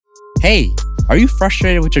Hey, are you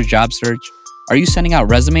frustrated with your job search? Are you sending out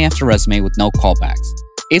resume after resume with no callbacks?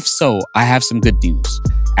 If so, I have some good news.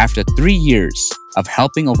 After 3 years of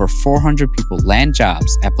helping over 400 people land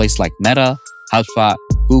jobs at places like Meta, HubSpot,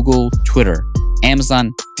 Google, Twitter,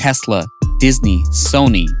 Amazon, Tesla, Disney,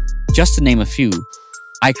 Sony, just to name a few,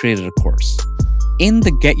 I created a course. In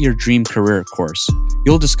the Get Your Dream Career course,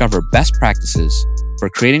 you'll discover best practices for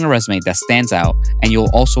creating a resume that stands out, and you'll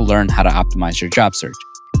also learn how to optimize your job search.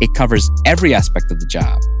 It covers every aspect of the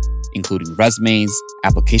job, including resumes,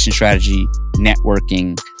 application strategy,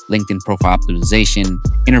 networking, LinkedIn profile optimization,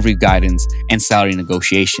 interview guidance, and salary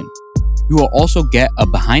negotiation. You will also get a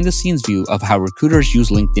behind-the-scenes view of how recruiters use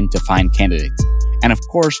LinkedIn to find candidates. And of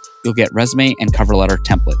course, you'll get resume and cover letter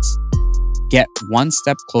templates. Get one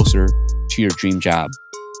step closer to your dream job.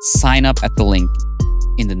 Sign up at the link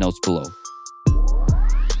in the notes below.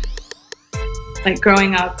 Like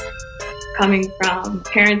growing up, coming from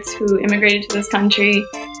parents who immigrated to this country,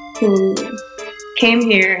 who came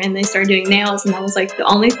here and they started doing nails, and that was like the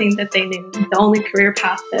only thing that they knew. The only career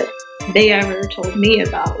path that they ever told me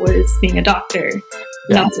about was being a doctor.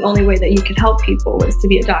 That was the only way that you could help people, was to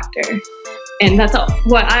be a doctor. And that's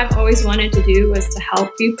what I've always wanted to do, was to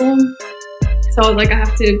help people. So I was like, I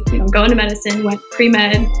have to, go into medicine, went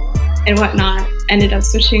pre-med and whatnot, ended up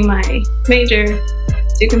switching my major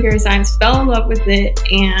to computer science, fell in love with it.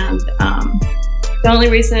 And the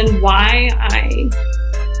only reason why I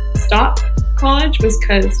stopped college was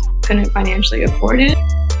because I couldn't financially afford it.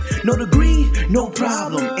 No degree, no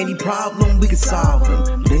problem. Any problem, we can solve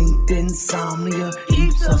them. LinkedIn insomnia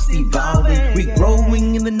keeps us evolving. We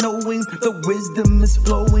growing in the knowing, the wisdom is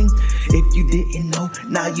flowing. If you didn't know,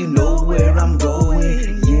 now you know where I'm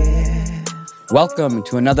going. Yeah. Welcome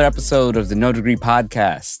to another episode of the No Degree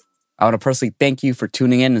Podcast. I want to personally thank you for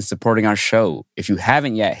tuning in and supporting our show. If you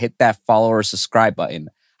haven't yet, hit that follow or subscribe button.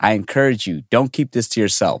 I encourage you, don't keep this to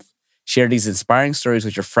yourself. Share these inspiring stories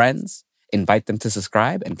with your friends. Invite them to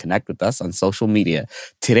subscribe and connect with us on social media.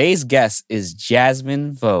 Today's guest is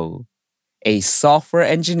Jasmine Vo, a software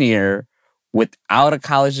engineer without a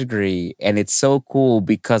college degree. And it's so cool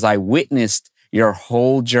because I witnessed your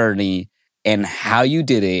whole journey and how you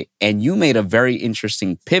did it. And you made a very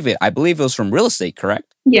interesting pivot. I believe it was from real estate,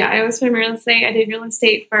 correct? Yeah, I was from real estate. I did real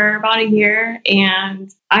estate for about a year.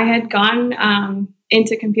 And I had gone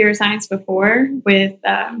into computer science before with,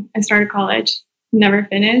 I started college, never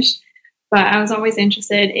finished. But I was always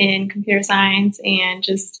interested in computer science and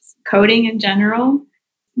just coding in general.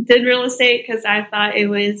 Did real estate because I thought it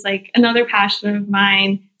was like another passion of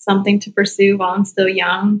mine, something to pursue while I'm still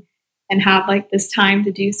young and have like this time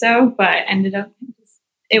to do so. But ended up,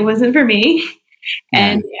 it wasn't for me. Yeah.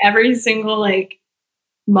 And every single like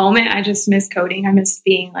moment, I just miss coding. I miss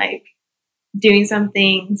being like doing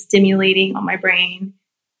something stimulating on my brain.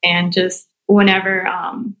 And just whenever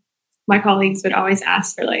my colleagues would always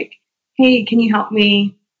ask for like, hey, can you help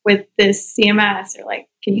me with this CMS, or like,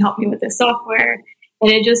 can you help me with this software?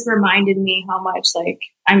 And it just reminded me how much like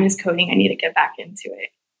I miss coding. I need to get back into it.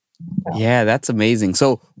 So. Yeah, that's amazing.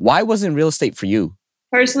 So why wasn't real estate for you?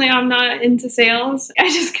 Personally, I'm not into sales. I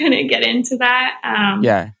just couldn't get into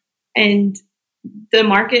that. And the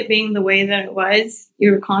market being the way that it was,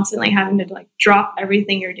 you were constantly having to like drop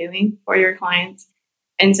everything you're doing for your clients.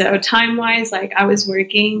 And so time-wise, like I was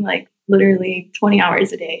working like literally 20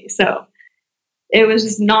 hours a day. So it was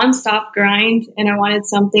just nonstop grind. And I wanted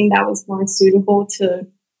something that was more suitable to,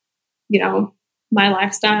 my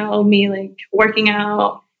lifestyle, me like working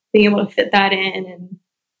out, being able to fit that in and,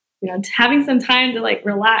 having some time to like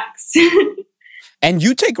relax. And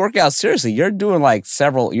you take workouts seriously. You're doing like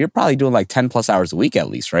you're probably doing like 10 plus hours a week at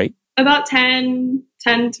least, right? About 10,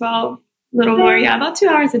 12, a little more. Yeah, about 2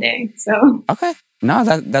 hours a day. So. Okay. No,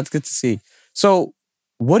 that's good to see. So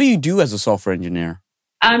what do you do as a software engineer?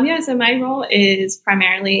 So my role is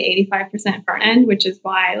primarily 85% front end, which is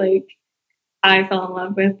why like I fell in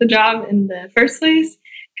love with the job in the first place,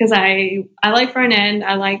 because I like front end.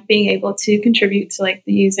 I like being able to contribute to like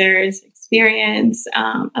the user's experience.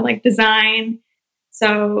 I like design.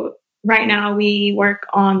 So right now we work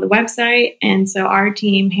on the website, and so our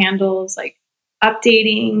team handles like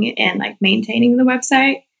updating and like maintaining the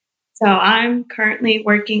website. So I'm currently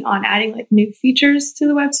working on adding like new features to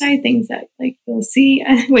the website, things that like you'll see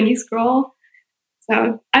when you scroll.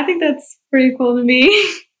 So I think that's pretty cool to me.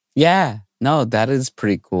 Yeah, no, that is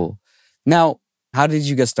pretty cool. Now, how did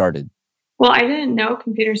you get started? Well, I didn't know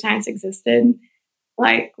computer science existed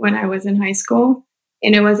like when I was in high school.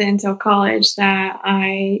 And it wasn't until college that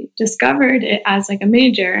I discovered it as like a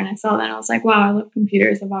major. And I saw that and I was like, wow, I love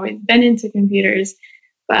computers. I've always been into computers,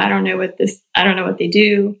 but I don't know what they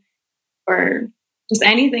do. Or just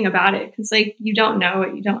anything about it. Cause like, you don't know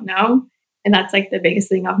what you don't know. And that's like the biggest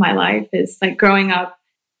thing of my life is like growing up,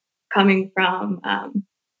 coming from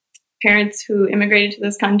parents who immigrated to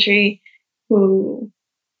this country, who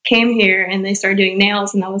came here and they started doing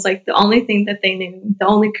nails. And that was like the only thing that they knew. The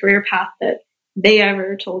only career path that they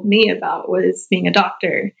ever told me about was being a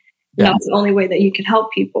doctor. Yeah. That was the only way that you could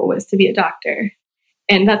help people was to be a doctor.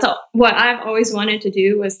 And that's what I've always wanted to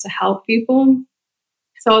do was to help people.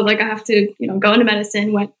 So I was like, I have to, go into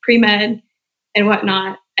medicine, went pre-med and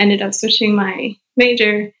whatnot, ended up switching my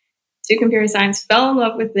major to computer science, fell in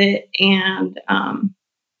love with it. And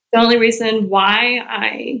the only reason why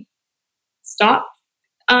I stopped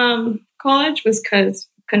college was because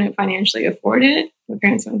I couldn't financially afford it. My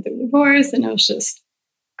parents went through a divorce and it was just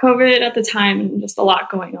COVID at the time and just a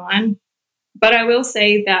lot going on. But I will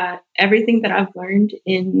say that everything that I've learned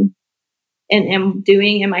and am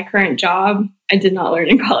doing in my current job, I did not learn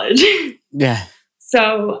in college. Yeah.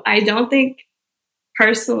 So I don't think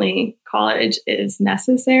personally college is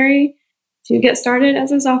necessary to get started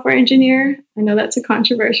as a software engineer. I know that's a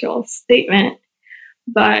controversial statement,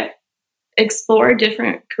 but explore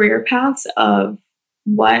different career paths of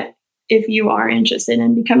what, if you are interested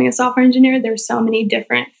in becoming a software engineer, there's so many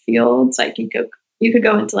different fields. Like you could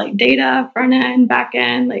go into like data, front end, back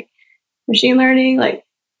end, like machine learning. Like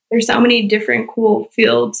there's so many different cool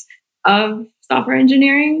fields of software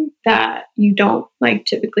engineering that you don't like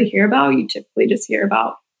typically hear about. You typically just hear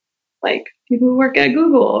about like people who work at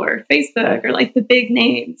Google or Facebook or like the big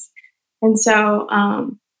names. And so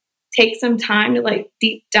take some time to like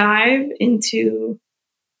deep dive into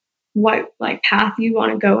what like path you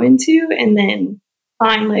want to go into, and then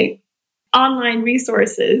find like online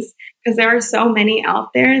resources, because there are so many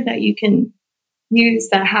out there that you can use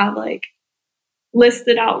that have like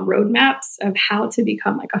listed out roadmaps of how to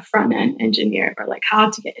become like a front end engineer, or like how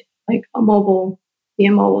to get like be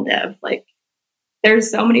a mobile dev. Like there's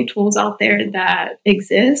so many tools out there that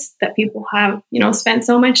exist that people have, spent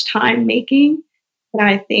so much time making, that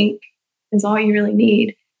I think is all you really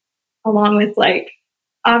need, along with like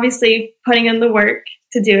obviously putting in the work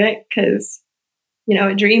to do it, because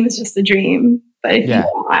a dream is just a dream, but if you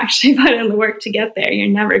don't actually put in the work to get there, you're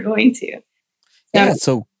never going to.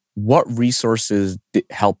 So what resources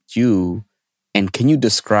helped you, and can you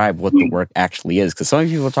describe what the work actually is? Because some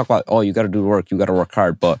people talk about, oh, you got to do the work, you got to work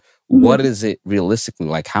hard, but what is it realistically?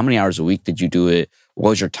 Like, how many hours a week did you do it?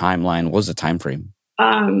 What was your timeline? What was the time frame?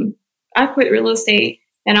 I quit real estate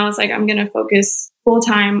and I was like, I'm going to focus full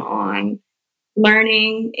time on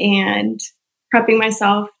learning and prepping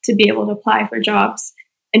myself to be able to apply for jobs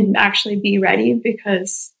and actually be ready,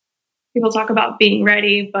 because people talk about being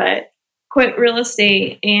ready, but quit real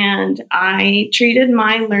estate and I treated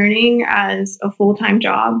my learning as a full-time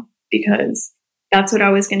job, because that's what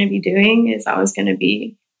I was going to be doing. Is I was going to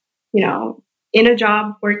be, in a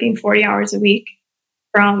job working 40 hours a week.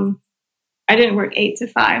 I didn't work 8 to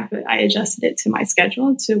 5, but I adjusted it to my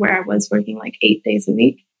schedule to where I was working like 8 days a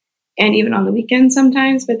week, and even on the weekends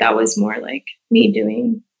sometimes. But that was more like me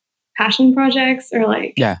doing passion projects or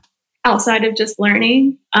like outside of just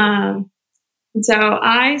learning. And so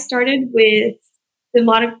I started with a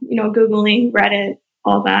lot of, Googling, Reddit,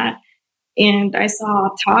 all that. And I saw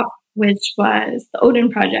up top, which was the Odin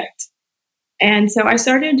project. And so I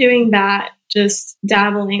started doing that, just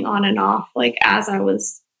dabbling on and off, like as I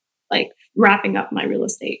was like wrapping up my real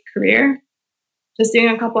estate career, just doing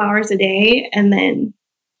a couple hours a day. And then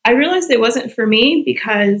I realized it wasn't for me,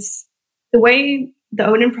 because the way the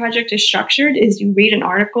Odin project is structured is you read an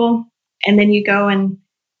article and then you go and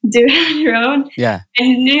do it on your own. Yeah.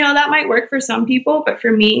 And, that might work for some people, but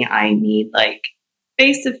for me, I need like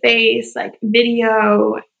face-to-face, like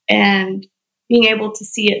video and being able to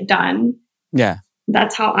see it done. Yeah.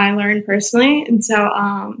 That's how I learned personally. And so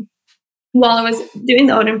while I was doing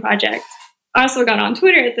the Odin project, I also got on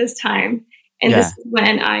Twitter at this time. And this is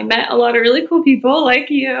when I met a lot of really cool people like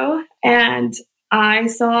you. And I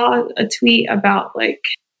saw a tweet about like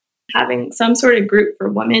having some sort of group for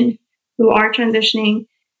women who are transitioning,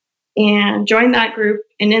 and joined that group.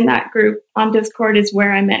 And in that group on Discord is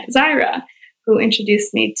where I met Zyra, who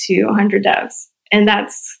introduced me to 100 Devs. And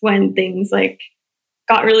that's when things like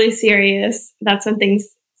got really serious. That's when things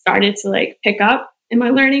started to like pick up in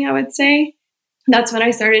my learning, I would say. That's when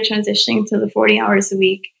I started transitioning to the 40 hours a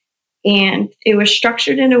week. And it was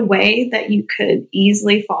structured in a way that you could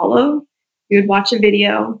easily follow. You would watch a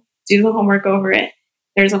video, do the homework over it.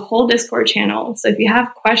 There's a whole Discord channel. So if you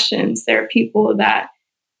have questions, there are people that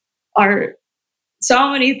are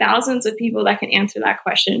so many thousands of people that can answer that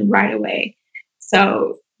question right away.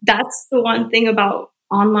 So that's the one thing about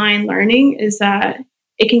online learning, is that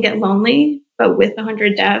it can get lonely, But with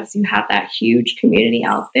 100 devs, you have that huge community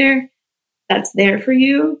out there that's there for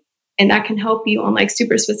you and that can help you on like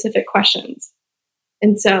super specific questions.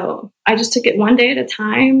 And so I just took it one day at a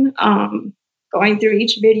time, going through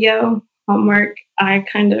each video, homework. I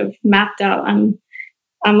kind of mapped out. I'm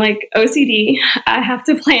like OCD. I have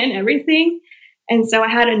to plan everything. And so I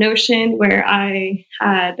had a Notion where I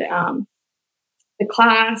had the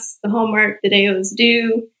class, the homework, the day it was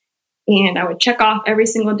due, and I would check off every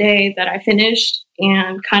single day that I finished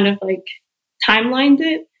and kind of like timelined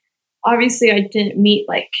it. Obviously, I didn't meet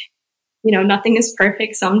nothing is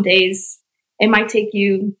perfect. Some days it might take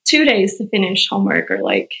you 2 days to finish homework or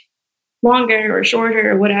like longer or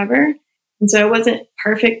shorter or whatever. And so it wasn't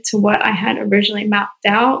perfect to what I had originally mapped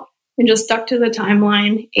out and just stuck to the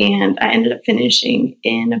timeline. And I ended up finishing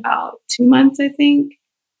in about 2 months, I think.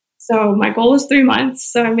 So my goal was 3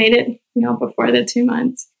 months. So I made it, before the 2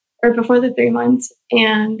 months or before the 3 months.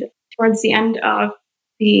 And towards the end of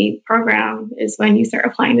the program is when you start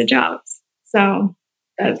applying to jobs. So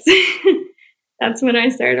that's that's when I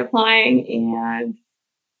started applying and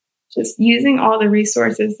just using all the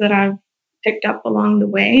resources that I've picked up along the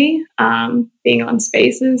way, being on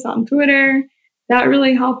Spaces on Twitter. That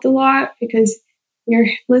really helped a lot because you're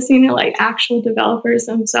listening to like actual developers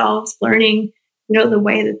themselves, learning, the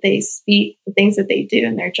way that they speak, the things that they do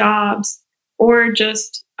in their jobs, or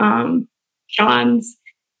just Sean's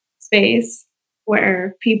space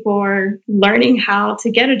where people are learning how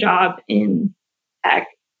to get a job in tech.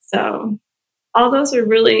 So all those are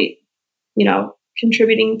really,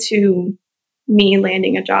 contributing to me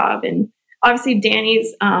landing a job. And obviously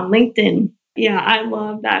Danny's LinkedIn. Yeah, I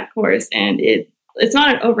love that course. And it's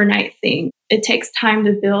not an overnight thing. It takes time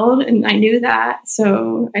to build. And I knew that.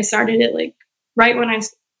 So I started it like right when I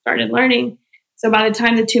started learning. So by the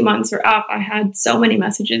time the 2 months were up, I had so many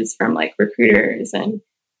messages from like recruiters and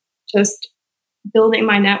just building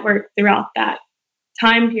my network throughout that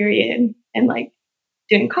time period and like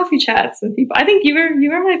doing coffee chats with people. I think you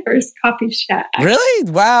were my first coffee chat. Actually.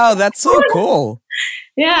 Really? Wow, that's so cool.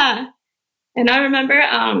 Yeah. And I remember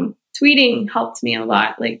tweeting helped me a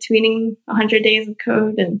lot, like tweeting 100 days of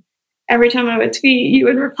code. And every time I would tweet, you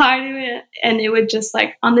would reply to it. And it would just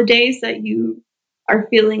like on the days that you are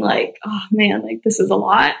feeling like, oh man, like this is a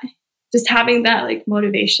lot, just having that like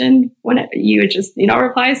motivation when you would just,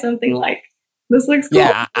 reply something like, this looks cool.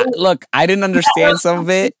 Yeah, look, I didn't understand some of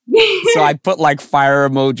it, so I put like fire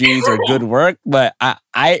emojis or good work. But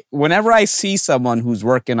I whenever I see someone who's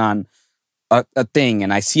working on a thing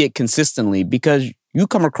and I see it consistently, because you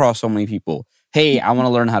come across so many people, hey, I want to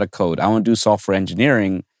learn how to code. I want to do software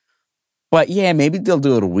engineering. But yeah, maybe they'll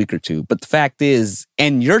do it a week or two. But the fact is,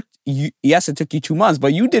 and yes, it took you 2 months,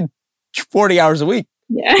 but you did 40 hours a week.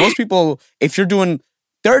 Yeah. Most people, if you're doing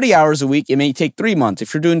 30 hours a week, it may take 3 months.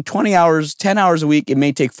 If you're doing 20 hours, 10 hours a week, it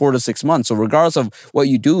may take 4 to 6 months. So regardless of what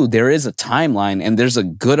you do, there is a timeline and there's a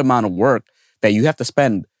good amount of work that you have to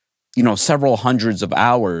spend, several hundreds of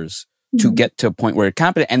hours to get to a point where you're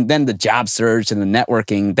competent. And then the job search and the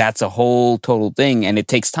networking, that's a whole total thing. And it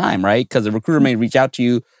takes time, right? Because the recruiter may reach out to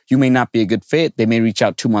you. You may not be a good fit. They may reach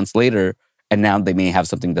out 2 months later and now they may have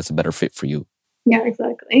something that's a better fit for you. Yeah,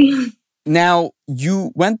 exactly. Now,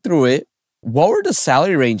 you went through it. What were the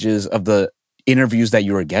salary ranges of the interviews that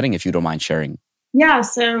you were getting, if you don't mind sharing? Yeah,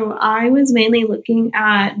 so I was mainly looking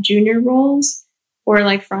at junior roles or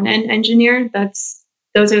like front-end engineer.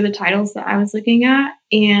 Those are the titles that I was looking at.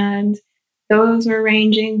 And those were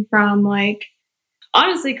ranging from like,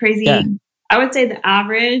 honestly, crazy. Yeah. I would say the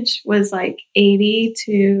average was like 80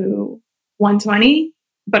 to 120.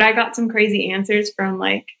 But I got some crazy answers from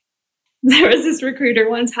like, there was this recruiter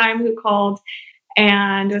one time who called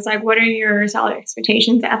and it was like, what are your salary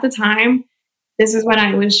expectations at the time? This is when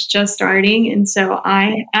I was just starting. And so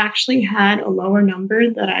I actually had a lower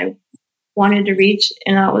number that I wanted to reach.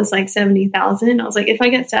 And that was like 70,000. I was like, if I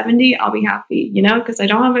get 70, I'll be happy, because I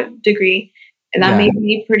don't have a degree. And that made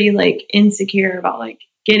me pretty like insecure about like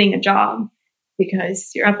getting a job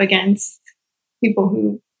because you're up against people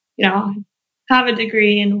who, have a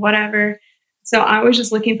degree and whatever. So I was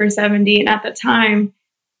just looking for 70. And at the time,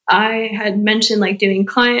 I had mentioned like doing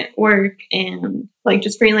client work and like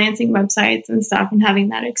just freelancing websites and stuff and having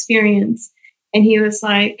that experience. And he was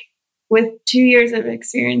like, with 2 years of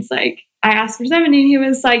experience, like I asked for 70 and he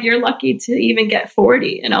was like, you're lucky to even get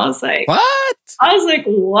 40. And I was like, what? I was like,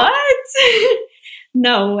 what?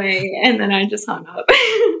 No way. And then I just hung up.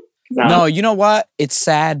 No, you know what? It's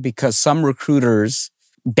sad because some recruiters,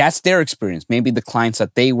 that's their experience. Maybe the clients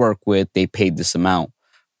that they work with, they paid this amount.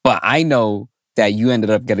 But I know that you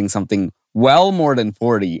ended up getting something well more than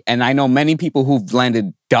 40. And I know many people who've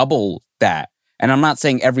landed double that. And I'm not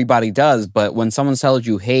saying everybody does, but when someone tells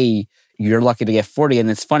you, hey, you're lucky to get 40,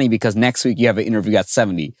 and it's funny because next week you have an interview at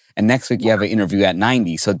 70, and next week you have an interview at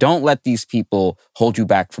 90. So don't let these people hold you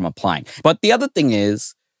back from applying. But the other thing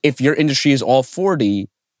is, if your industry is all 40,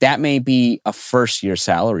 that may be a first year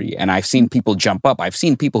salary. And I've seen people jump up. I've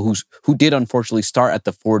seen people who did unfortunately start at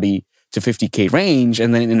the 40 to 50K range.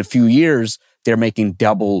 And then in a few years, they're making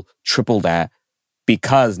double, triple that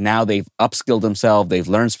because now they've upskilled themselves. They've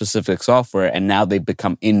learned specific software, and now they've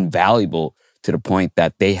become invaluable to the point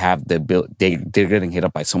that they have they're getting hit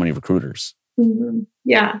up by so many recruiters. Mm-hmm.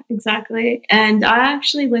 Yeah, exactly. And I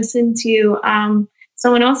actually listened to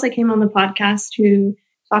someone else that came on the podcast who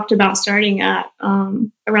talked about starting at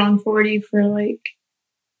around 40 for like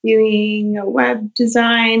doing a web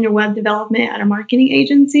design or web development at a marketing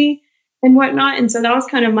agency and whatnot. And so that was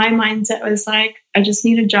kind of my mindset, was like, I just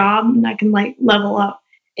need a job and I can like level up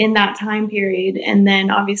in that time period. And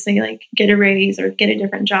then obviously like get a raise or get a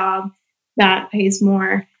different job that pays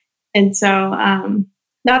more. And so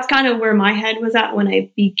that's kind of where my head was at when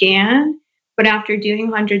I began. But after doing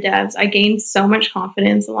 100 devs, I gained so much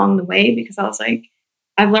confidence along the way because I was like,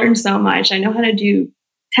 I've learned so much. I know how to do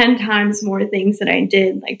 10 times more things that I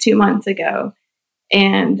did like 2 months ago.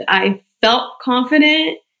 And I felt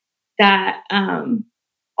confident that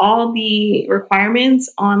all the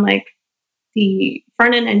requirements on like the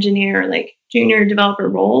front end engineer, like junior developer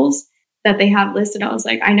roles that they have listed, I was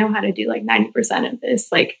like, I know how to do like 90% of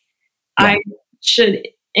this. Like I should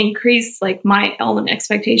increase like my own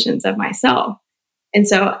expectations of myself. And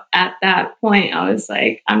so at that point, I was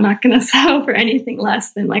like, I'm not going to settle for anything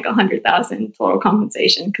less than like 100,000 total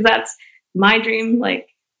compensation, because that's my dream, like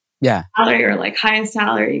salary or like highest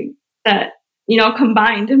salary that, you know,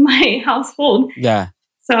 combined in my household. Yeah.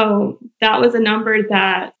 So that was a number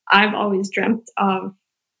that I've always dreamt of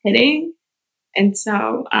hitting. And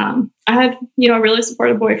so I had, you know, a really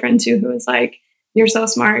supportive boyfriend too, who was like, you're so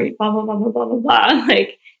smart, blah, blah, blah, blah, blah, blah, blah.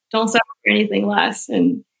 Like, don't settle for anything less.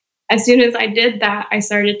 And as soon as I did that, I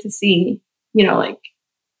started to see, you know, like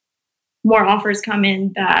more offers come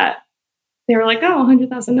in that they were like, oh,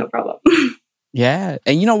 100,000, no problem. Yeah.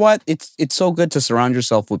 And you know what? It's so good to surround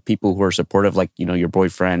yourself with people who are supportive, like, you know, your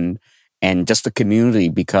boyfriend and just the community,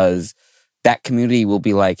 because that community will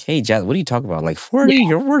be like, hey, Jazz, what are you talking about? Like 40,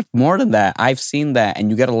 you're worth more than that. I've seen that. And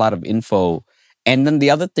you get a lot of info. And then the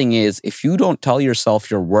other thing is, if you don't tell yourself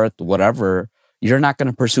you're worth whatever, you're not going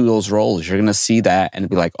to pursue those roles. You're going to see that and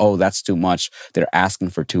be like, oh, that's too much. They're asking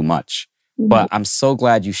for too much. Mm-hmm. But I'm so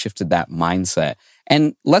glad you shifted that mindset.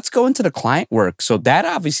 And let's go into the client work. So that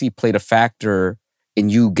obviously played a factor in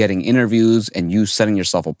you getting interviews and you setting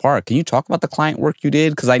yourself apart. Can you talk about the client work you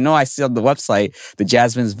did? Because I know I see on the website, the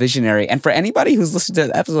Jasmine's Visionary. And for anybody who's listening to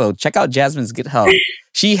the episode, check out Jasmine's GitHub.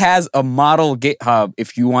 She has a model GitHub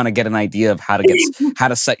if you want to get an idea of how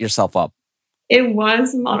to set yourself up. It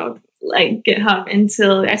was model like GitHub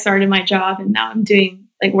until I started my job, and now I'm doing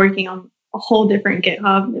like working on a whole different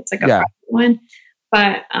GitHub. It's like a private one.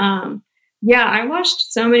 But I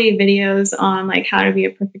watched so many videos on like how to be a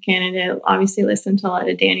perfect candidate. Obviously listened to a lot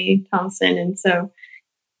of Danny Thompson. And so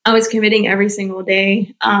I was committing every single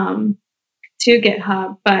day to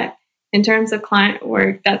GitHub. But in terms of client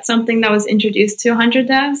work, that's something that was introduced to 100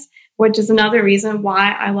 Devs, which is another reason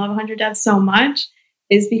why I love 100 Devs so much,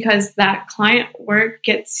 is because that client work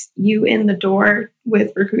gets you in the door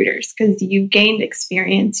with recruiters because you gained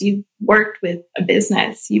experience, you worked with a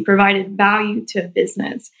business, you provided value to a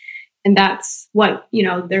business. And that's what, you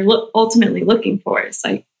know, they're ultimately looking for. It's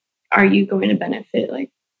like, are you going to benefit like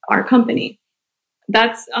our company?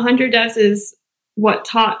 That's 100 Devs is what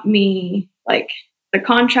taught me like the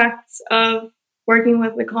contracts of working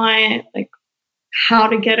with the client, like how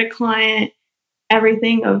to get a client,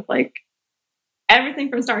 everything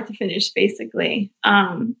from start to finish, basically.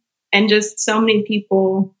 And just so many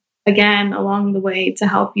people, again, along the way to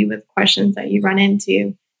help you with questions that you run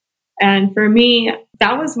into. And for me,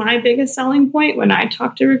 that was my biggest selling point when I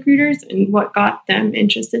talked to recruiters, and what got them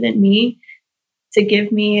interested in me to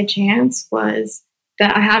give me a chance was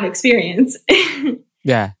that I have experience.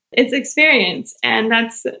 Yeah. It's experience. And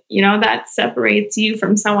that's, you know, that separates you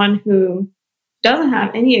from someone who doesn't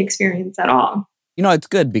have any experience at all. You know, it's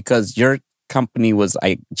good because your company was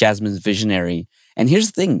Jasmine's Visionary. And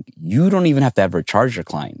here's the thing, you don't even have to ever charge your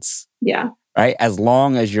clients. Yeah. Right? As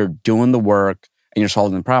long as you're doing the work and you're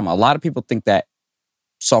solving the problem. A lot of people think that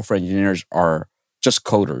software engineers are just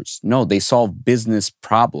coders. No, they solve business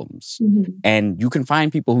problems. Mm-hmm. And you can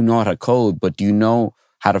find people who know how to code, but do you know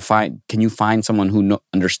how to can you find someone who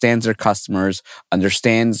understands their customers,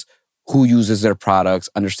 understands who uses their products,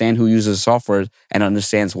 understands who uses software, and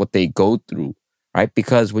understands what they go through? right?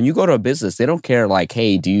 Because when you go to a business, they don't care like,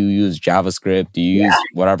 hey, do you use JavaScript? Do you use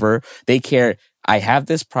whatever? They care, I have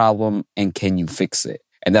this problem and can you fix it?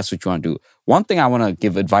 And that's what you want to do. One thing I want to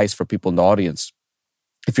give advice for people in the audience,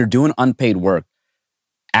 if you're doing unpaid work,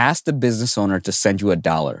 ask the business owner to send you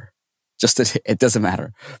 $1. It doesn't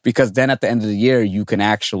matter. Because then at the end of the year, you can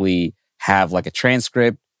actually have like a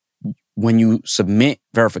transcript. When you submit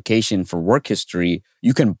verification for work history,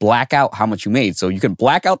 you can black out how much you made. So you can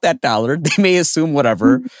black out that $1. They may assume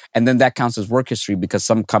whatever. And then that counts as work history because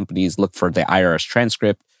some companies look for the IRS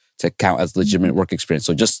transcript to count as legitimate work experience.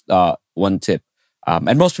 So just one tip.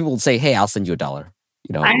 And most people would say, hey, I'll send you $1.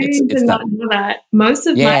 You know, I did not know that. Most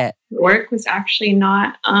of my work was actually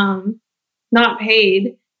not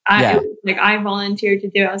paid. I volunteered to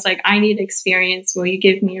do it. I was like, I need experience. Will you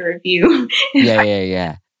give me a review?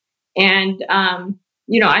 Yeah. And,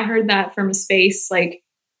 I heard that from a space, like,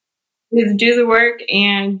 do the work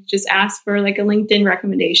and just ask for like a LinkedIn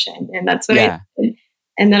recommendation. And that's what I did.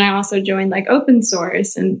 And then I also joined like open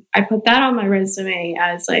source and I put that on my resume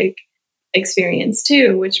as like experience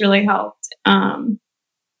too, which really helped.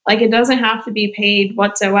 Like it doesn't have to be paid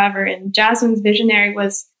whatsoever. And Jasmine's visionary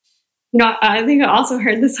was, I think I also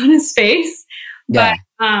heard this on his space, but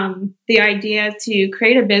the idea to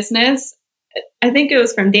create a business, I think it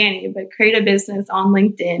was from Danny, but create a business on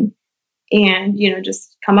LinkedIn and,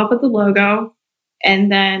 just come up with a logo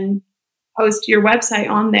and then post your website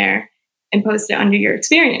on there and post it under your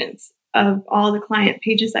experience of all the client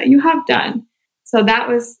pages that you have done. So that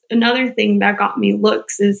was another thing that got me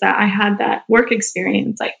looks is that I had that work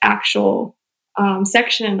experience, like actual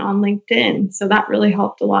section on LinkedIn. So that really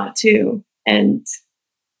helped a lot too. And,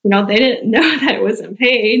 they didn't know that it wasn't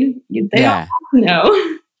paid. They don't have to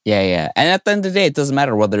know. Yeah. And at the end of the day, it doesn't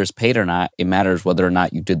matter whether it's paid or not. It matters whether or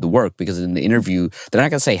not you did the work. Because in the interview, they're not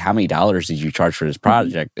going to say, how many dollars did you charge for this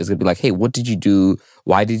project? It's going to be like, hey, what did you do?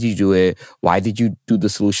 Why did you do it? Why did you do the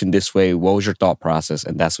solution this way? What was your thought process?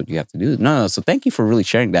 And that's what you have to do. No. So thank you for really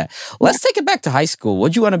sharing that. Let's take it back to high school. What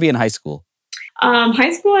did you want to be in high school?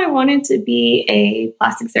 High school, I wanted to be a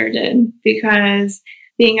plastic surgeon because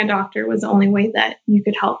being a doctor was the only way that you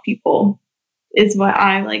could help people is what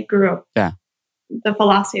I grew up. Yeah. The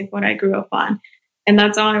philosophy of what I grew up on. And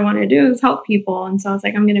that's all I want to do is help people. And so I was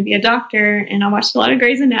like, I'm going to be a doctor. And I watched a lot of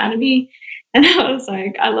Grey's Anatomy. And I was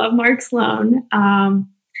like, I love Mark Sloan.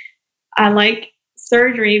 I like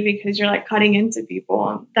surgery because you're like cutting into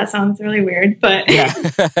people. That sounds really weird, but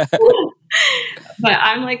but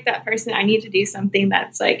I'm like that person. I need to do something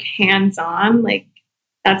that's like hands-on. Like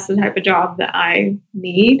that's the type of job that I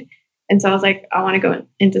need. And so I was like, I want to go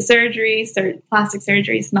into surgery. Plastic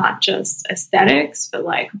surgery is not just aesthetics, but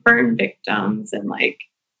like burn victims and like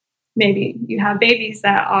maybe you have babies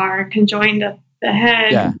that are conjoined at the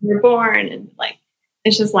head when you're born. And like,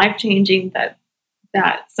 it's just life-changing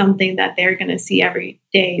that's something that they're going to see every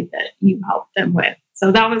day that you help them with.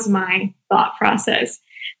 So that was my thought process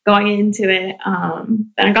going into it.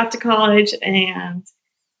 Then I got to college and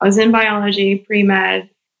I was in biology, pre-med.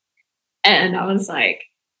 And I was like,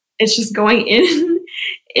 it's just going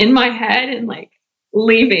in my head and like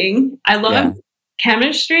leaving. I loved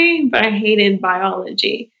chemistry, but I hated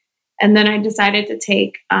biology. And then I decided to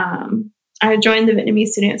take, I joined the Vietnamese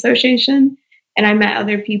Student Association and I met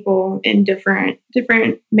other people in different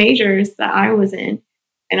majors that I was in.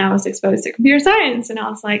 And I was exposed to computer science. And I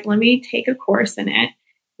was like, let me take a course in it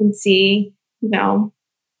and see, how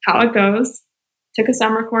it goes. Took a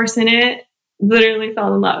summer course in it, literally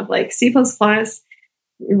fell in love, like C++,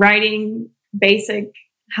 writing basic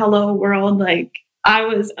hello world. Like I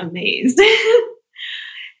was amazed.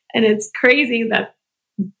 And it's crazy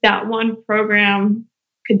that one program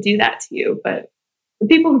could do that to you, but the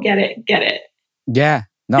people who get it. Yeah.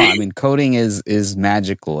 No, I mean, coding is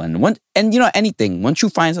magical. And anything, once you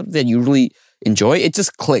find something that you really enjoy, it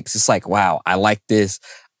just clicks. It's like, wow, I like this.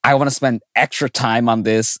 I want to spend extra time on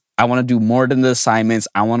this. I want to do more than the assignments.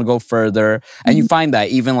 I want to go further. And you find that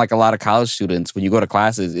even like a lot of college students, when you go to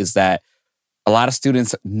classes, is that a lot of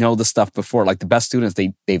students know the stuff before. Like the best students,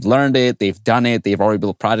 they've learned it, they've done it, they've already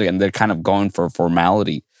built a project, and they're kind of going for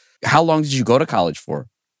formality. How long did you go to college for?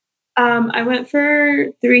 I went for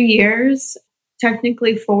 3 years.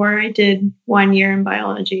 Technically 4. I did 1 year in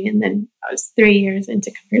biology, and then I was 3 years into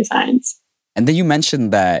computer science. And then you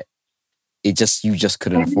mentioned that you just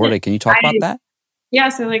couldn't afford it. Can you talk about that? Yeah,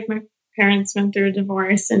 so like my parents went through a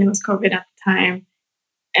divorce and it was COVID at the time.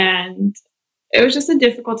 And it was just a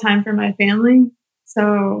difficult time for my family.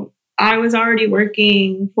 So I was already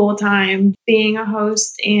working full time, being a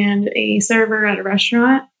host and a server at a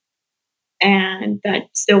restaurant. And that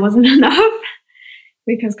still wasn't enough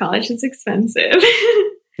because college is expensive.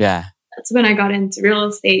 Yeah. that's when I got into real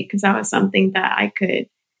estate because that was something that I could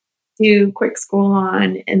do quick school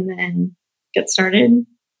on and then get started.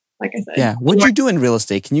 Like I said. Yeah. What'd you do in real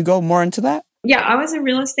estate? Can you go more into that? Yeah, I was a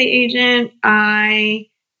real estate agent. I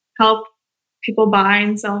helped people buy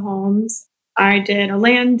and sell homes. I did a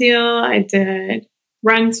land deal, I did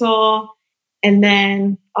rental, and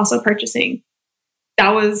then also purchasing.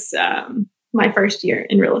 That was my first year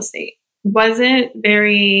in real estate. Wasn't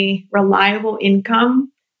very reliable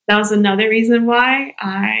income. That was another reason why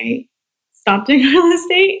I stopped doing real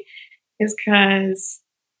estate, is because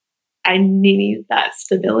I needed that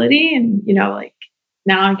stability. And, like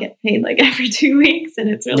now I get paid like every 2 weeks and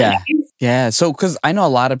it's really nice. Yeah. So, because I know a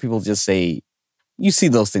lot of people just say, you see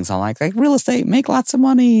those things online, like real estate, make lots of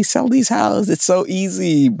money, sell these houses. It's so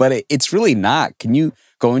easy, but it's really not. Can you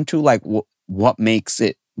go into like what makes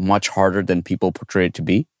it much harder than people portray it to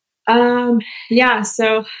be? Yeah.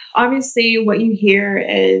 So obviously what you hear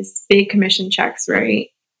is big commission checks, right?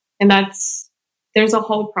 And there's a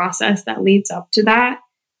whole process that leads up to that.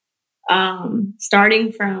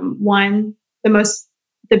 Starting from the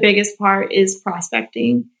biggest part is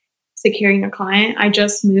prospecting, securing a client. I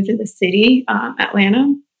just moved to the city,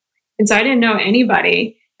 Atlanta. And so I didn't know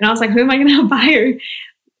anybody. And I was like, who am I going to buy, or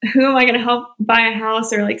who am I going to help buy a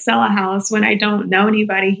house or like sell a house when I don't know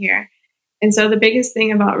anybody here? And so the biggest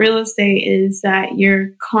thing about real estate is that you're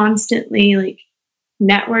constantly like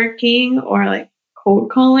networking or like cold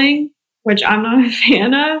calling, which I'm not a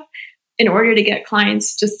fan of, in order to get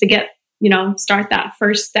clients, just to get, start that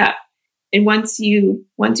first step. And once you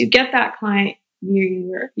get that client,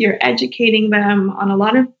 you're educating them on a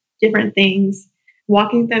lot of different things,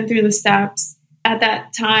 walking them through the steps. At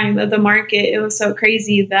that time of the market, it was so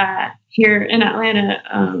crazy that here in Atlanta,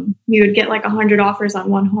 you would get like 100 offers on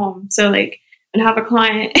one home. So like I'd have a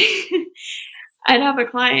client,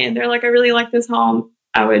 and they're like, I really like this home.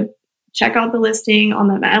 I would check out the listing on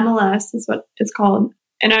the MLS, is what it's called.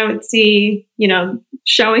 And I would see,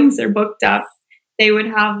 showings are booked up. They would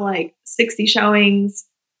have like 60 showings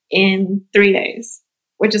in 3 days,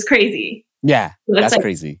 which is crazy. Yeah, so that's like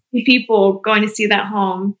crazy. People going to see that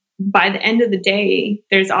home. By the end of the day,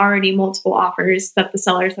 there's already multiple offers that the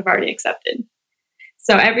sellers have already accepted.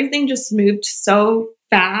 So everything just moved so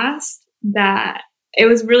fast that it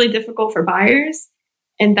was really difficult for buyers.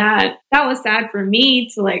 And that was sad for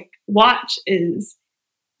me to like watch is,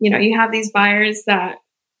 you have these buyers that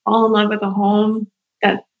fall in love with a home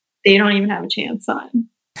that they don't even have a chance on.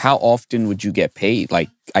 How often would you get paid? Like,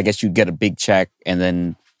 I guess you get a big check and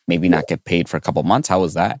then maybe not get paid for a couple months. How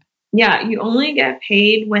was that? Yeah, you only get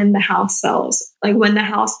paid when the house sells, like when the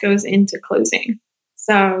house goes into closing.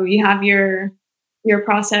 So you have your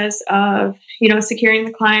process of, securing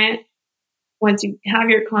the client. Once you have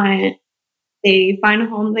your client, they find a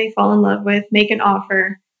home they fall in love with, make an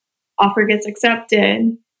offer gets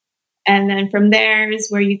accepted. And then from there is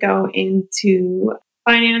where you go into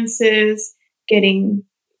finances, getting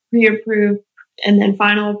pre-approved, and then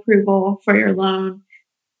final approval for your loan,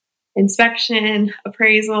 inspection,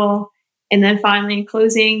 appraisal, and then finally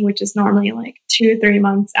closing, which is normally like 2-3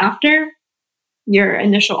 months after your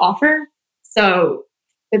initial offer. So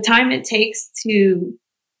the time it takes to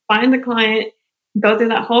find the client, go through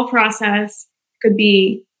that whole process could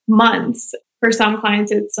be months. For some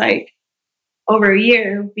clients, it's like over a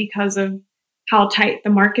year because of how tight the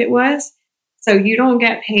market was. So you don't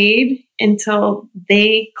get paid until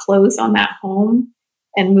they close on that home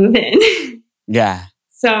and move in. Yeah.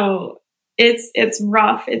 So it's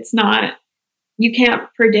rough. It's not, you can't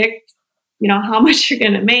predict, how much you're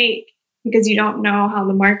going to make because you don't know how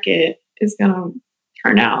the market is going to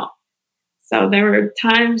turn out. So there were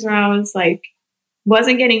times where I was like,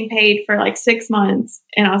 wasn't getting paid for like 6 months.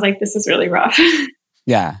 And I was like, this is really rough.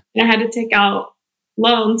 Yeah. And I had to take out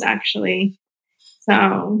loans actually.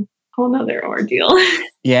 So whole nother ordeal.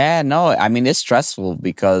 Yeah, no, I mean, it's stressful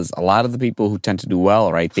because a lot of the people who tend to do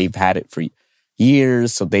well, right, they've had it for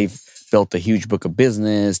years. So they've built a huge book of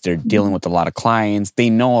business. They're dealing with a lot of clients. They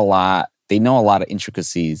know a lot. They know a lot of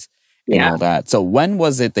intricacies and all that. So when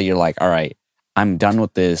was it that you're like, all right, I'm done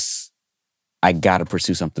with this. I got to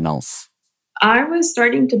pursue something else? I was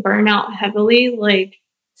starting to burn out heavily, like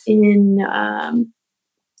in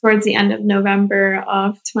towards the end of November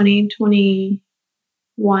of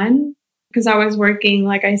 2021. Because I was working,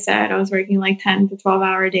 like I said, I was working like 10 to 12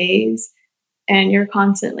 hour days. And you're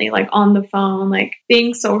constantly like on the phone, like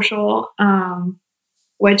being social,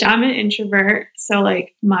 which I'm an introvert. So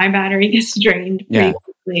like my battery gets drained pretty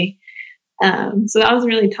quickly. So that was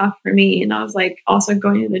really tough for me. And I was like also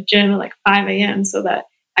going to the gym at like 5 a.m. so that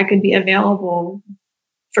I could be available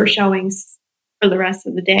for showings for the rest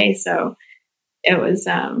of the day. So it was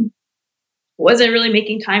wasn't really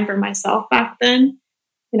making time for myself back then.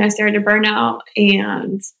 And I started to burn out.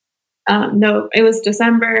 And no, it was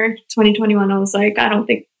December 2021. I was like, I don't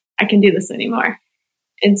think I can do this anymore.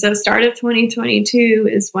 And so start of 2022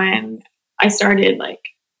 is when I started like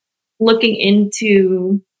looking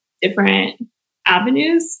into different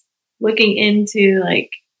avenues, looking into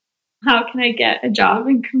like, how can I get a job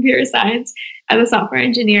in computer science as a software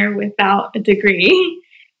engineer without a degree?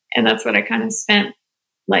 And that's what I kind of spent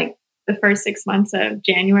like the first 6 months of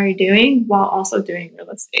January doing, while also doing real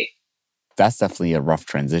estate. That's definitely a rough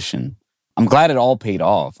transition. I'm glad it all paid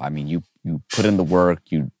off. I mean, you put in the work,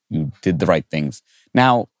 you did the right things.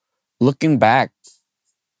 Now, looking back,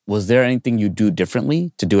 was there anything you do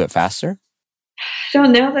differently to do it faster?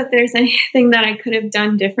 Don't know that there's anything that I could have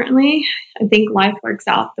done differently. I think life works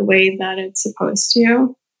out the way that it's supposed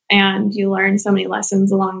to. And you learn so many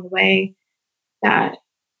lessons along the way that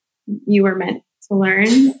you were meant to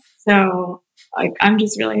learn. So like, I'm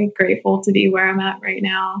just really grateful to be where I'm at right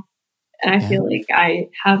now. And I feel like I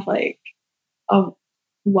have like a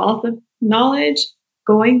wealth of knowledge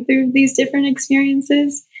going through these different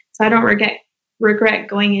experiences. So I don't regret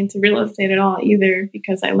going into real estate at all either,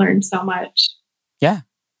 because I learned so much. Yeah.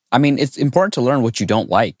 I mean, it's important to learn what you don't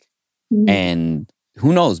like. Mm-hmm. And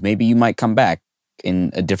who knows, maybe you might come back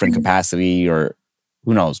in a different capacity, or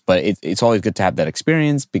who knows. But it's always good to have that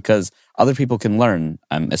experience, because other people can learn,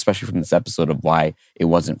 especially from this episode, of why it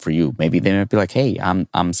wasn't for you. Maybe they might be like, hey,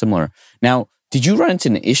 I'm similar. Now, did you run into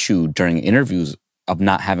an issue during interviews of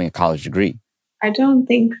not having a college degree? I don't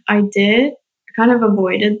think I did. I kind of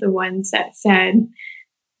avoided the ones that said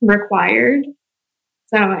required.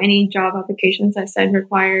 So any job applications that said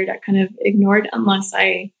required, I kind of ignored, unless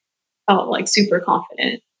I felt like super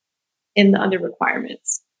confident in the other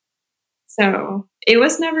requirements. So it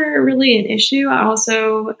was never really an issue. I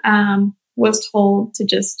also was told to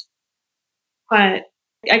just put,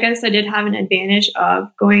 I guess I did have an advantage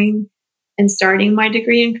of going and starting my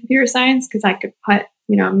degree in computer science, because I could put,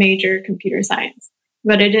 major computer science.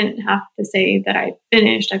 But I didn't have to say that I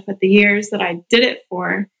finished. I put the years that I did it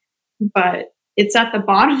for, but it's at the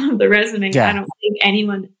bottom of the resume. Yeah. I don't think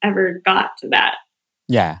anyone ever got to that.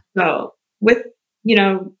 Yeah. So with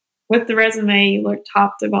the resume, you look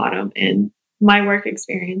top to bottom, and my work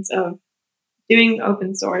experience of doing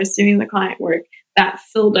open source, doing the client work, that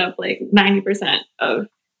filled up like 90% of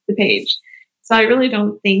the page. So I really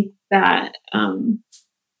don't think that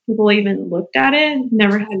people even looked at it.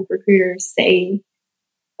 Never had recruiters say,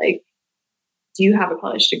 like, do you have a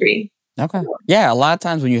college degree? Okay. Yeah, a lot of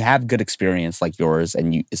times when you have good experience like yours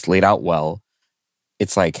and it's laid out well,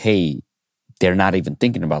 it's like, hey, they're not even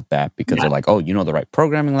thinking about that, because they're like, oh, you know the right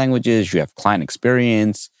programming languages, you have client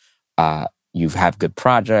experience, you have good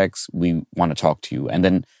projects, we want to talk to you. And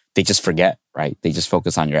then they just forget, right? They just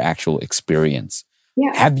focus on your actual experience.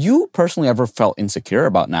 Yeah. Have you personally ever felt insecure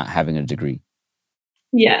about not having a degree?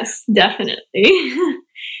 Yes, definitely.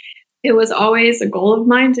 It was always a goal of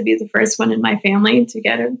mine to be the first one in my family to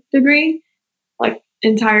get a degree, like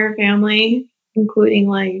entire family, including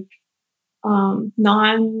like how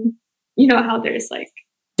there's like...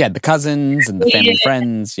 Yeah, the cousins and the family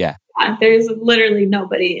friends, yeah. There's literally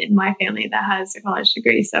nobody in my family that has a college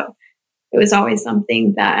degree. So it was always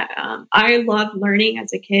something that I loved learning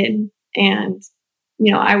as a kid. And,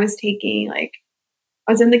 I was taking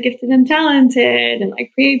I was in the gifted and talented and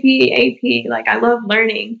like pre-AP, AP, like I love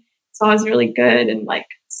learning. So I was really good and like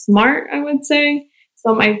smart, I would say.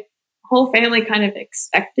 So my whole family kind of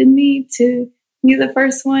expected me to be the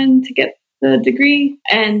first one to get the degree.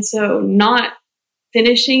 And so not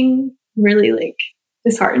finishing really like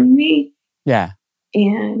disheartened me. Yeah.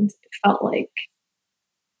 And it felt like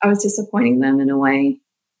I was disappointing them in a way.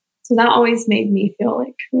 So that always made me feel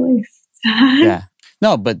like really sad. Yeah.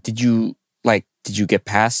 No, but did you get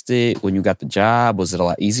past it when you got the job? Was it a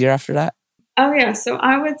lot easier after that? Oh, yeah. So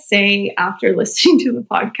I would say after listening to the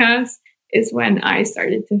podcast is when I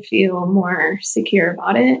started to feel more secure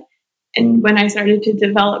about it. And when I started to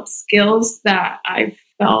develop skills that I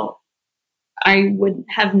felt I would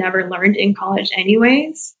have never learned in college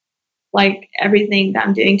anyways, like everything that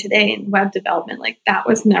I'm doing today in web development, like that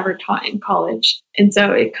was never taught in college. And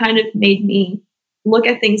so it kind of made me look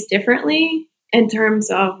at things differently in terms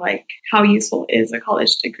of like how useful is a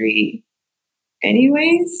college degree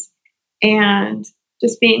anyways. And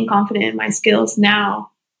just being confident in my skills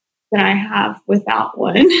now that I have without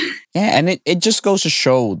one. Yeah, and it just goes to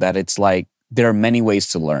show that it's like there are many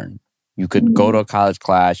ways to learn. You could go to a college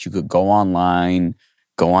class, you could go online,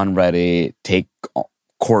 go on Reddit, take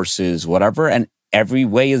courses, whatever, and every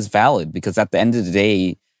way is valid, because at the end of the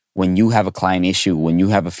day, when you have a client issue, when you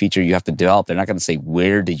have a feature you have to develop, they're not going to say,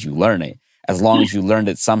 where did you learn it? as long as you learned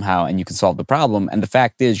it somehow and you can solve the problem. And the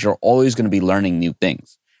fact is, you're always going to be learning new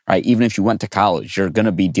things, right? Even if you went to college, you're going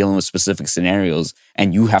to be dealing with specific scenarios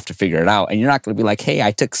and you have to figure it out. And you're not going to be like, hey,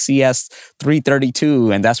 I took CS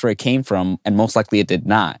 332 and that's where it came from. And most likely it did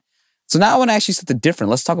not. So now I want to ask you something different.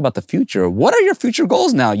 Let's talk about the future. What are your future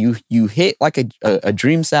goals now? You hit like a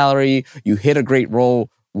dream salary. You hit a great role.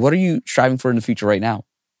 What are you striving for in the future right now?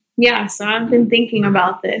 Yeah, so I've been thinking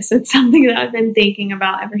about this. It's something that I've been thinking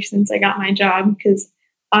about ever since I got my job, because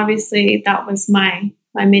obviously that was my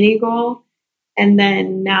mini goal. And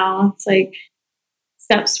then now it's like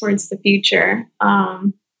steps towards the future. I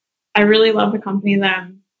really love the company that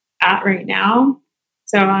I'm at right now.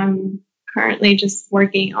 So I'm currently just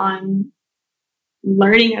working on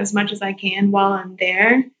learning as much as I can while I'm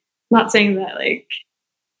there. I'm not saying that like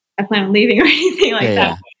I plan on leaving or anything like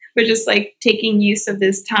that, but just like taking use of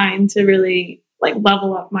this time to really like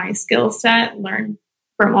level up my skill set, learn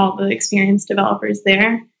from all the experienced developers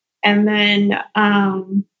there. And then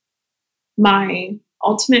my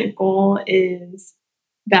ultimate goal is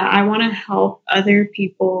that I want to help other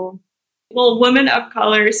people, well, women of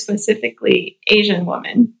color, specifically Asian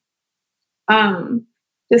women,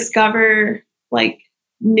 discover like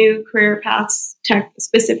new career paths, tech,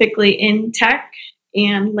 specifically in tech,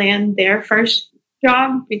 and land their first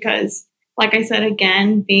job. Because like I said,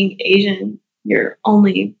 again, being Asian, your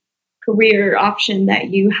only career option that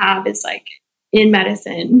you have is like in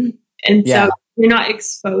medicine. And so you're not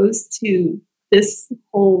exposed to this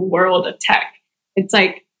whole world of tech. It's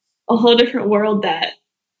like a whole different world that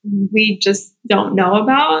we just don't know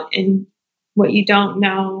about. And what you don't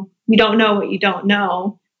know what you don't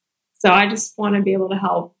know. So I just want to be able to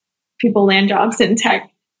help people land jobs in tech.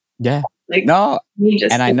 Yeah. Like, no,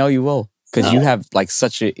 and I know you will, because you have like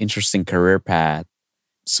such an interesting career path.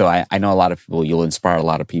 So I know a lot of people, you'll inspire a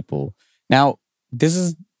lot of people. Now, this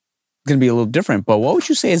is going to be a little different, but what would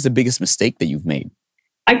you say is the biggest mistake that you've made?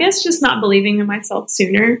 I guess just not believing in myself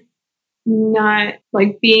sooner, not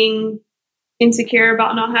like being insecure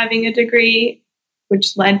about not having a degree,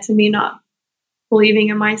 which led to me not believing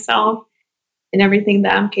in myself and everything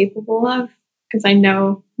that I'm capable of. Because I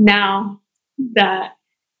know now that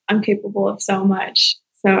I'm capable of so much.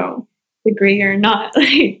 So degree or not,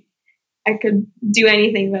 like I could do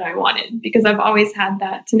anything that I wanted, because I've always had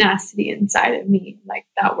that tenacity inside of me, like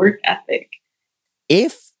that work ethic.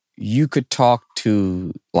 If you could talk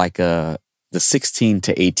to like the 16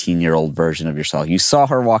 to 18-year-old version of yourself, you saw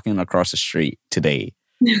her walking across the street today,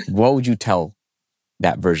 what would you tell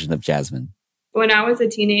that version of Jasmine? When I was a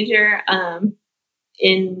teenager,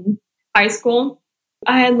 in high school,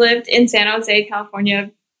 I had lived in San Jose,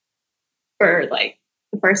 California for like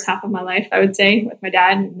the first half of my life, I would say, with my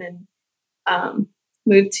dad, and then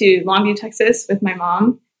moved to Longview, Texas with my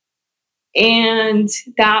mom. And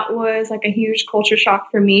that was like a huge culture shock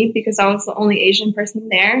for me, because I was the only Asian person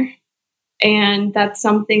there. And that's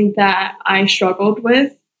something that I struggled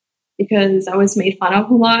with, because I was made fun of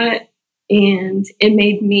a lot, and it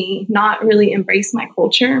made me not really embrace my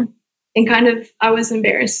culture. And kind of, I was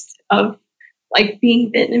embarrassed of like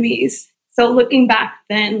being Vietnamese. So looking back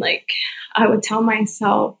then, like I would tell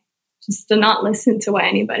myself just to not listen to what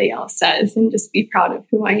anybody else says and just be proud of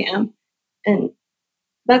who I am. And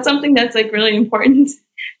that's something that's like really important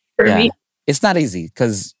for me. It's not easy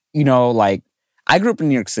because, you know, like I grew up in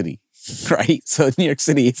New York City, right? So New York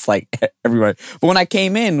City, it's like everywhere. But when I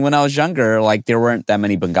came in, when I was younger, like there weren't that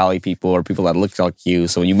many Bengali people or people that looked like you.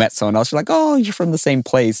 So when you met someone else, you're like, oh, you're from the same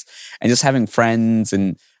place. And just having friends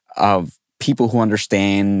and people who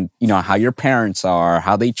understand, you know, how your parents are,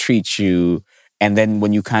 how they treat you. And then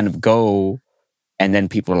when you kind of go and then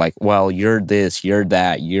people are like, well, you're this, you're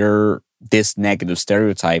that, you're this negative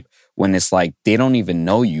stereotype, when it's like they don't even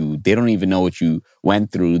know you. They don't even know what you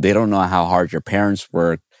went through. They don't know how hard your parents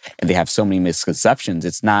worked. And they have so many misconceptions.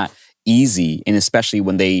 It's not easy. And especially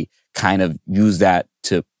when they kind of use that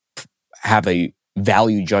to have a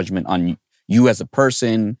value judgment on you as a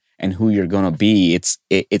person and who you're going to be,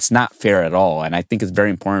 it's not fair at all. And I think it's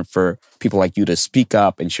very important for people like you to speak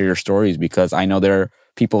up and share your stories, because I know there are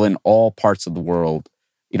people in all parts of the world,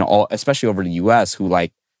 you know, especially over the US, who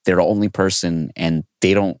like they're the only person and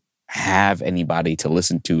they don't have anybody to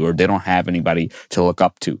listen to, or they don't have anybody to look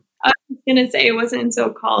up to. I was going to say, it wasn't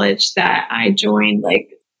until college that I joined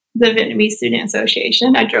like the Vietnamese Student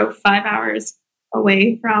Association. I drove 5 hours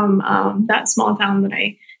away from that small town that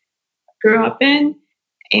I grew up in.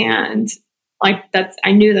 And like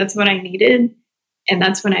I knew that's what I needed. And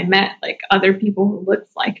that's when I met like other people who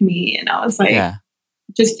looked like me. And I was like,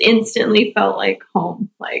 just instantly felt like home.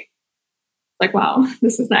 Like, wow,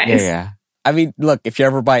 this is nice. Yeah. I mean, look, if you're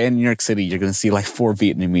ever by in New York City, you're going to see like 4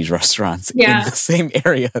 Vietnamese restaurants in the same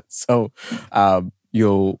area. So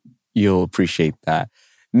you'll appreciate that.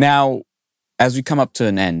 Now, as we come up to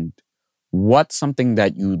an end, what's something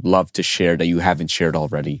that you'd love to share that you haven't shared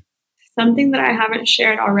already? Something that I haven't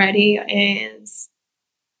shared already is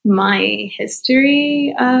my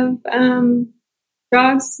history of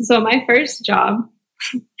drugs. So my first job.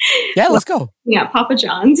 Yeah, let's go. Yeah, Papa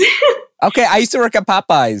John's. Okay, I used to work at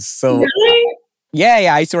Popeyes. So really?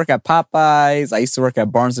 Yeah, I used to work at Popeyes. I used to work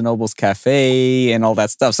at Barnes & Noble's Cafe and all that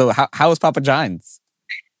stuff. So how was Papa John's?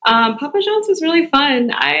 Papa John's was really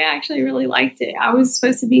fun. I actually really liked it. I was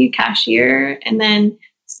supposed to be a cashier and then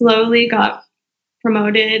slowly got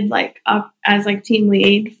promoted like up as like team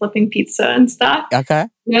lead, flipping pizza and stuff. Okay.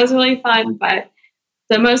 It was really fun. But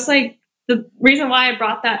the reason why I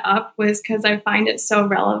brought that up was because I find it so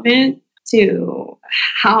relevant to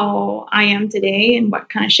how I am today and what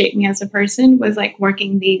kind of shaped me as a person was like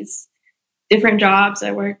working these different jobs.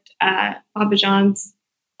 I worked at Papa John's.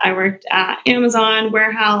 I worked at Amazon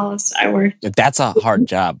warehouse. That's a hard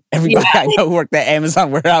job. Everybody I know who worked at Amazon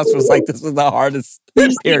warehouse was like, this was the hardest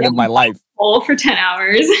period of my life. For 10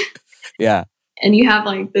 hours. Yeah. And you have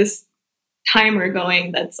like this timer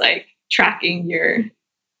going that's like tracking your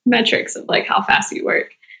metrics of like how fast you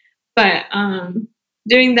work. But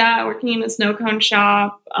doing that, working in a snow cone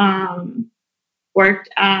shop, worked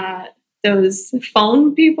at those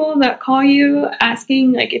phone people that call you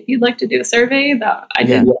asking like if you'd like to do a survey. That I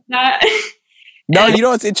did that. No, you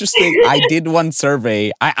know what's interesting? I did one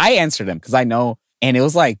survey. I answered them because I know, and it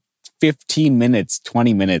was like 15 minutes,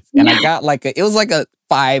 20 minutes. And I got it was like a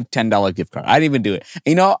 $5-10 gift card. I didn't even do it.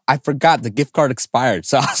 You know, I forgot the gift card expired.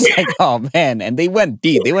 So I was like, oh man. And they went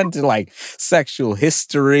deep. They went to like sexual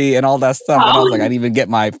history and all that stuff. And I was like, I didn't even get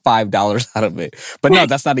my $5 out of it. But no,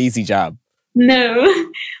 that's not an easy job.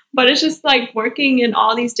 No. But it's just like working in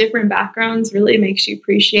all these different backgrounds really makes you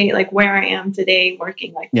appreciate like where I am today,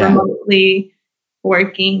 working like remotely,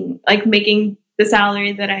 working, like making the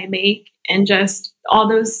salary that I make and just all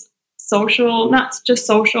those social, not just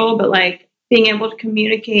social, but like being able to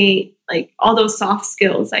communicate, like all those soft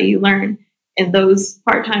skills that you learn in those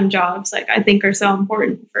part-time jobs, like I think are so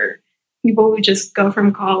important for people who just go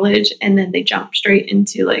from college and then they jump straight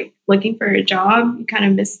into like looking for a job. You kind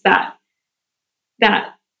of miss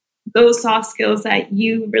those soft skills that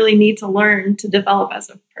you really need to learn to develop as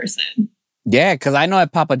a person. Yeah, because I know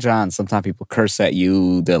at Papa John's, sometimes people curse at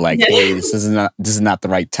you. They're like, hey, this is not the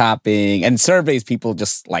right topping. And surveys, people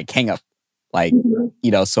just like hang up, like,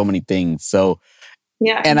 so many things. So,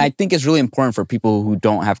 and I think it's really important for people who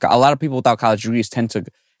don't have, a lot of people without college degrees tend to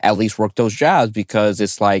at least work those jobs because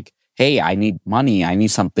it's like, hey, I need money, I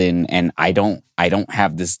need something. And I don't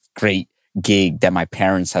have this great gig that my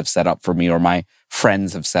parents have set up for me or my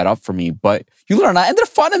friends have set up for me, but you learn that, and they're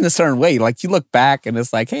fun in a certain way. Like you look back and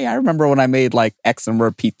it's like, hey, I remember when I made like X number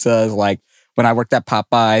of pizzas, like when I worked at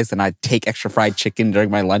Popeyes and I'd take extra fried chicken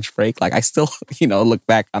during my lunch break. Like I still, look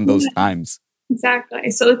back on those times.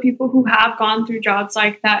 Exactly. So the people who have gone through jobs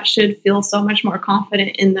like that should feel so much more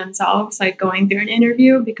confident in themselves, like going through an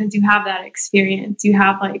interview, because you have that experience. You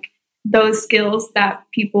have like those skills that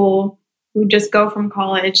people who just go from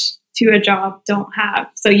college to a job don't have.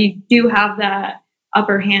 So you do have that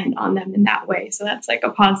upper hand on them in that way. So that's like a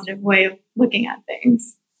positive way of looking at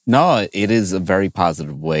things. No, it is a very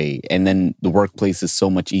positive way. And then the workplace is so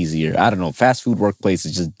much easier. I don't know, fast food workplace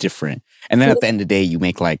is just different. And then at the end of the day, you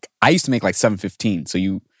make like, I used to make like $7.15.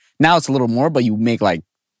 So now it's a little more, but you make like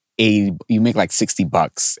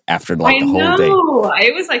 $60 after like the whole day.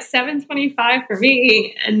 It was like $7.25 for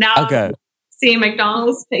me. And now seeing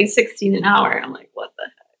McDonald's pay $16 an hour. I'm like, what the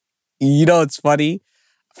heck? You know, it's funny.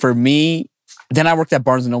 For me, then I worked at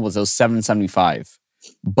Barnes & Noble's. It was $7.75.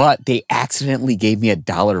 But they accidentally gave me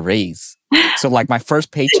 $1 raise. So like my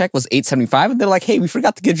first paycheck was $8.75. And they're like, hey, we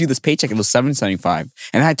forgot to give you this paycheck. It was $7.75.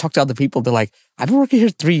 And I talked to other people. They're like, I've been working here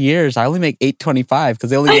 3 years. I only make $8.25 because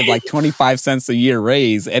they only give like 25 cents a year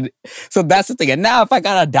raise. And so that's the thing. And now if I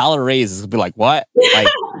got $1 raise, it would be like, what? Like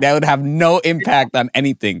that would have no impact on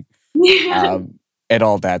anything. And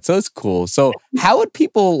all that. So it's cool. So how would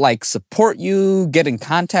people like support you, get in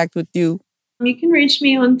contact with you? You can reach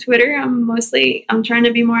me on Twitter. I'm trying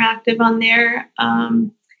to be more active on there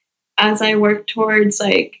as I work towards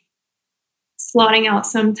like slotting out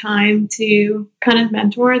some time to kind of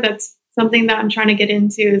mentor. That's something that I'm trying to get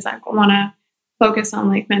into is I want to focus on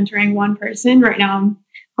like mentoring one person. Right now I'm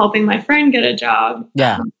helping my friend get a job.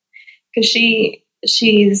 Yeah. Because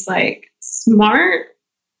she's like smart,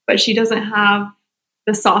 but she doesn't have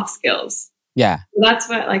the soft skills. Yeah. So that's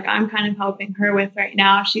what like I'm kind of helping her with right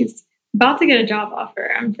now. She's about to get a job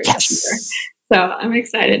offer, I'm pretty sure. So I'm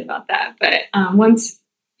excited about that. But once,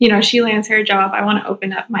 she lands her job, I want to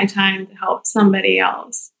open up my time to help somebody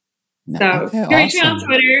else. So reach me on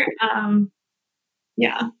Twitter.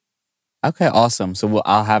 Yeah. Okay, awesome. So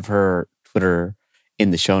I'll have her Twitter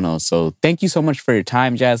in the show notes. So thank you so much for your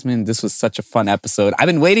time, Jasmine. This was such a fun episode. I've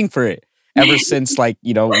been waiting for it ever since,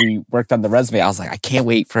 we worked on the resume. I was like, I can't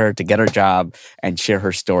wait for her to get her job and share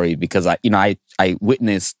her story because I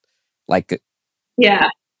witnessed yeah,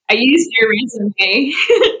 I used your resume.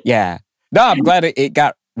 Yeah. No, I'm glad it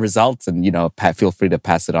got results and, feel free to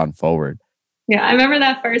pass it on forward. Yeah, I remember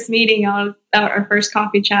that first meeting, our first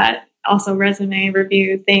coffee chat, also resume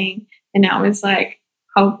review thing. And I was like,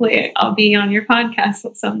 hopefully I'll be on your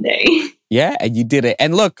podcast someday. Yeah, and you did it.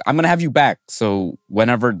 And look, I'm going to have you back. So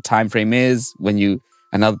whenever the time frame is,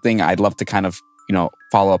 another thing, I'd love to kind of,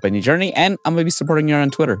 follow up on your journey. And I'm going to be supporting you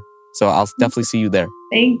on Twitter. So I'll definitely see you there.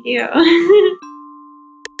 Thank you.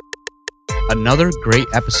 Another great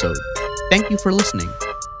episode. Thank you for listening.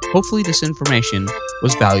 Hopefully this information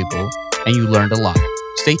was valuable and you learned a lot.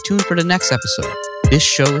 Stay tuned for the next episode. This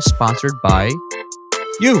show is sponsored by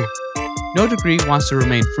you. No Degree wants to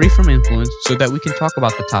remain free from influence so that we can talk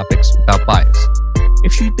about the topics without bias.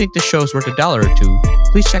 If you think the show is worth $1 or $2,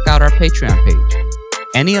 please check out our Patreon page.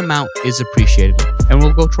 Any amount is appreciated and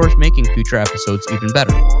will go towards making future episodes even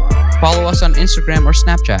better. Follow us on Instagram or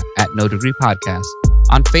Snapchat at No Degree Podcast,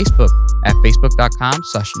 on Facebook at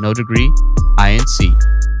facebook.com/NoDegreeINC.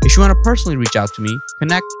 If you want to personally reach out to me,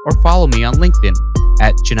 connect or follow me on LinkedIn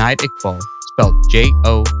at Junaid Iqbal, spelled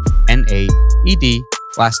Jonaed,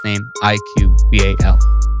 last name Iqbal.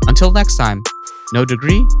 Until next time, no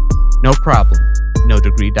degree, no problem,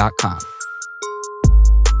 nodegree.com.